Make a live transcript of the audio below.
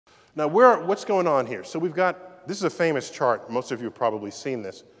Now, what's going on here? So we've got, this is a famous chart. Most of you have probably seen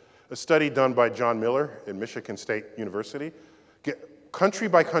this. A study done by John Miller at Michigan State University. Country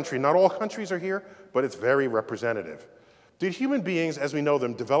by country, not all countries are here, but it's very representative. Did human beings, as we know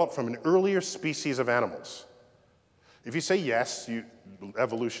them, develop from an earlier species of animals? If you say yes,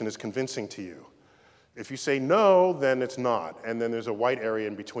 evolution is convincing to you. If you say no, then it's not. And then there's a white area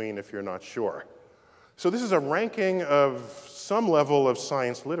in between if you're not sure. So this is a ranking of some level of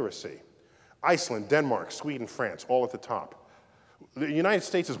science literacy. Iceland, Denmark, Sweden, France, all at the top. The United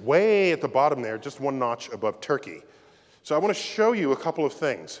States is way at the bottom there, just one notch above Turkey. So I want to show you a couple of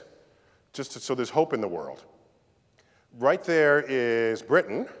things, so there's hope in the world. Right there is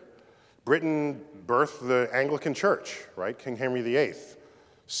Britain. Britain birthed the Anglican Church, right? King Henry VIII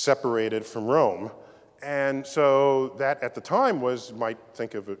separated from Rome. And so that at the time was, you might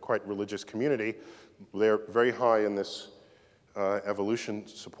think of a quite religious community. They're very high in this evolution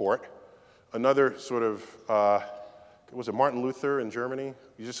support. Another sort of, was it Martin Luther in Germany?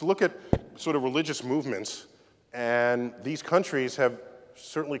 You just look at sort of religious movements, and these countries have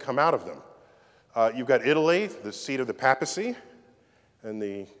certainly come out of them. You've got Italy, the seat of the papacy and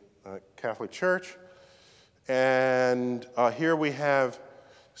the Catholic Church. And here we have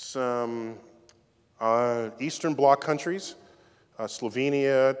some Eastern Bloc countries,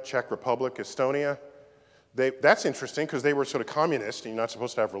 Slovenia, Czech Republic, Estonia. That's interesting because they were sort of communist and you're not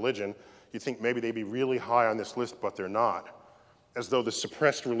supposed to have religion. You'd think maybe they'd be really high on this list, but they're not. As though the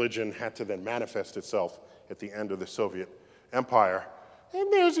suppressed religion had to then manifest itself at the end of the Soviet Empire.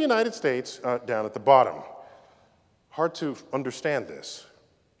 And there's the United States down at the bottom. Hard to understand this,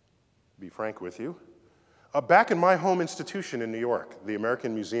 to be frank with you. Back in my home institution in New York, the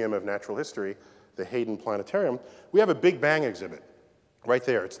American Museum of Natural History, the Hayden Planetarium, we have a Big Bang exhibit right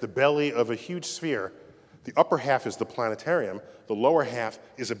there. It's the belly of a huge sphere. The upper half is the planetarium. The lower half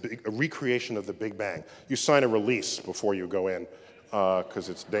is a recreation of the Big Bang. You sign a release before you go in because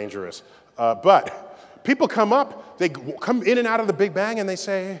it's dangerous. But people come up, they come in and out of the Big Bang and they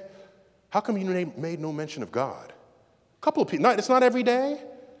say, how come you made no mention of God? A couple of people, it's not every day.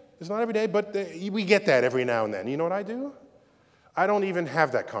 It's not every day, but we get that every now and then. You know what I do? I don't even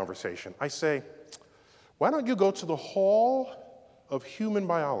have that conversation. I say, why don't you go to the Hall of Human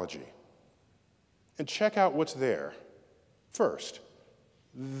Biology and check out what's there first,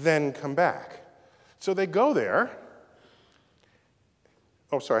 then come back. So they go there.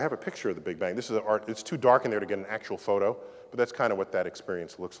 Oh, sorry, I have a picture of the Big Bang. This is art. It's too dark in there to get an actual photo, but that's kind of what that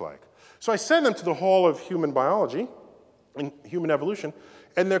experience looks like. So I send them to the Hall of Human Biology and Human Evolution,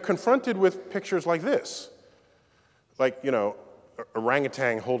 and they're confronted with pictures like this. Like, you know,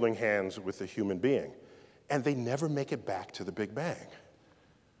 orangutan holding hands with a human being. And they never make it back to the Big Bang.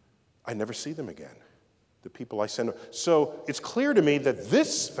 I never see them again, the people I send. So it's clear to me that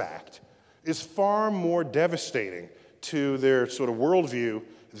this fact is far more devastating to their sort of worldview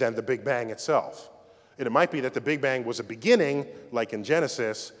than the Big Bang itself. And it might be that the Big Bang was a beginning, like in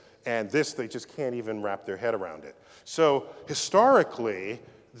Genesis, and this, they just can't even wrap their head around it. So historically,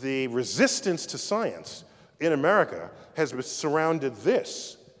 the resistance to science in America has surrounded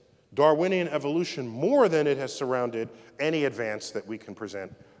this, Darwinian evolution, more than it has surrounded any advance that we can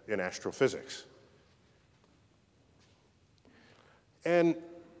present in astrophysics. And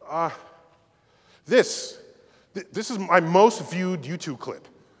this is my most viewed YouTube clip.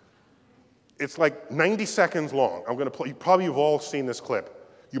 It's like 90 seconds long. I'm going to play. You probably have all seen this clip.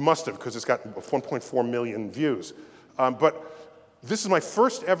 You must have, because it's got 1.4 million views. But this is my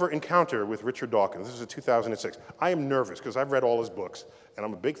first ever encounter with Richard Dawkins. This is in 2006. I am nervous because I've read all his books, and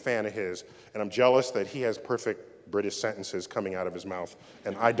I'm a big fan of his, and I'm jealous that he has perfect British sentences coming out of his mouth,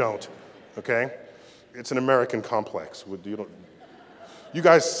 and I don't, okay? It's an American complex. You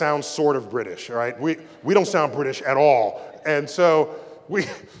guys sound sort of British, all right? We don't sound British at all. And so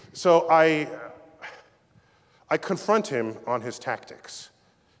I confront him on his tactics.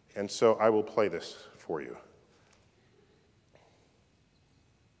 And so I will play this for you.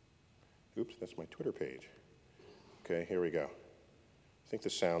 Oops, that's my Twitter page. Okay, here we go. I think the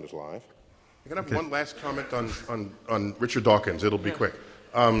sound is live. I can have one last comment on Richard Dawkins. It'll be quick.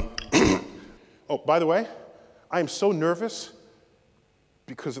 Oh, by the way, I am so nervous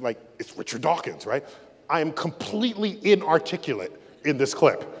because, like, it's Richard Dawkins, right? I am completely inarticulate in this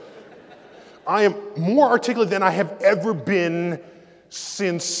clip. I am more articulate than I have ever been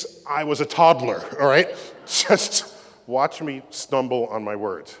since I was a toddler, all right? Just watch me stumble on my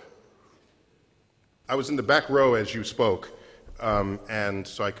words. I was in the back row as you spoke, and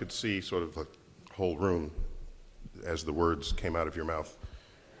so I could see sort of the whole room as the words came out of your mouth,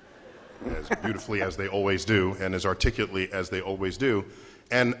 as beautifully as they always do, and as articulately as they always do.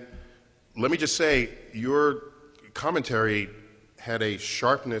 And let me just say, your commentary had a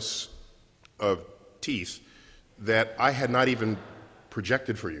sharpness of teeth that I had not even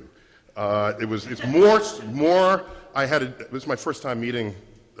projected for you. It's more. It was my first time meeting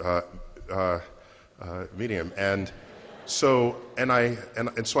him, and so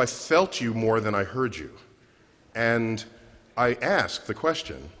I felt you more than I heard you, and I asked the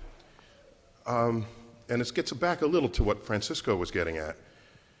question, and it gets back a little to what Francisco was getting at.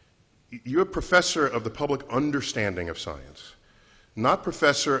 You're a professor of the public understanding of science, not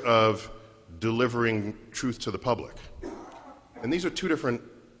professor of delivering truth to the public. And these are two different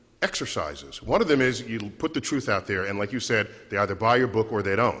exercises. One of them is you put the truth out there, and like you said, they either buy your book or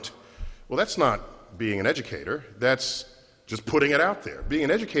they don't. Well, that's not being an educator. That's just putting it out there. Being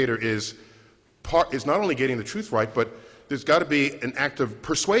an educator is not only getting the truth right, but there's got to be an act of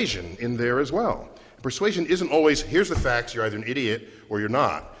persuasion in there as well. Persuasion isn't always, here's the facts, you're either an idiot or you're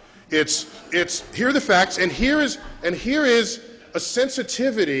not. It's here are the facts, and here is a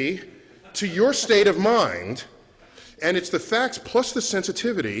sensitivity to your state of mind, and it's the facts plus the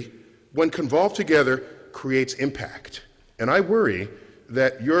sensitivity, when convolved together, creates impact. And I worry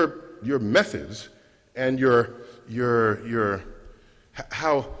that your methods and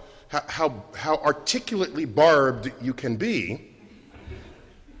how articulately barbed you can be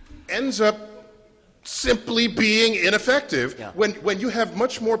ends up simply being ineffective when you have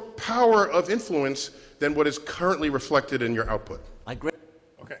much more power of influence than what is currently reflected in your output. I agree.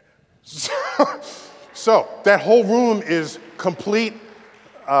 Okay. So that whole room is complete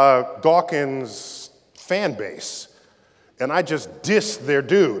Dawkins fan base, and I just dissed their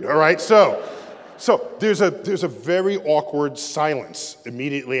dude, all right? So there's a very awkward silence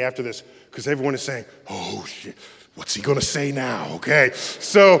immediately after this, because everyone is saying, oh shit, what's he gonna say now, okay?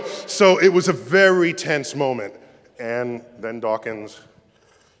 So it was a very tense moment, and then Dawkins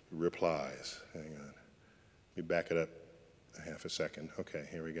replies. Hang on, let me back it up a half a second. Okay,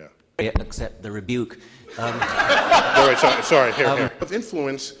 here we go. Accept the rebuke. Sorry, here. Of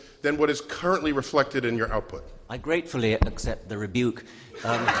influence than what is currently reflected in your output. I gratefully accept the rebuke.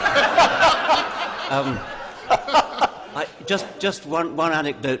 Just one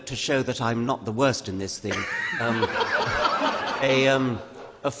anecdote to show that I'm not the worst in this thing.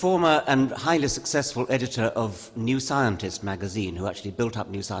 A former and highly successful editor of New Scientist magazine, who actually built up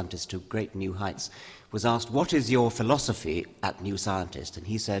New Scientist to great new heights, was asked, what is your philosophy at New Scientist? And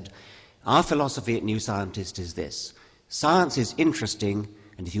he said, our philosophy at New Scientist is this: science is interesting,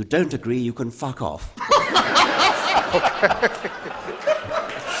 and if you don't agree, you can fuck off.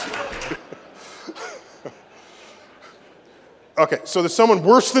 Okay, so there's someone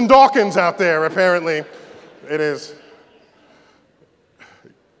worse than Dawkins out there, apparently. It is.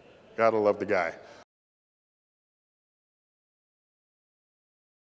 Gotta love the guy.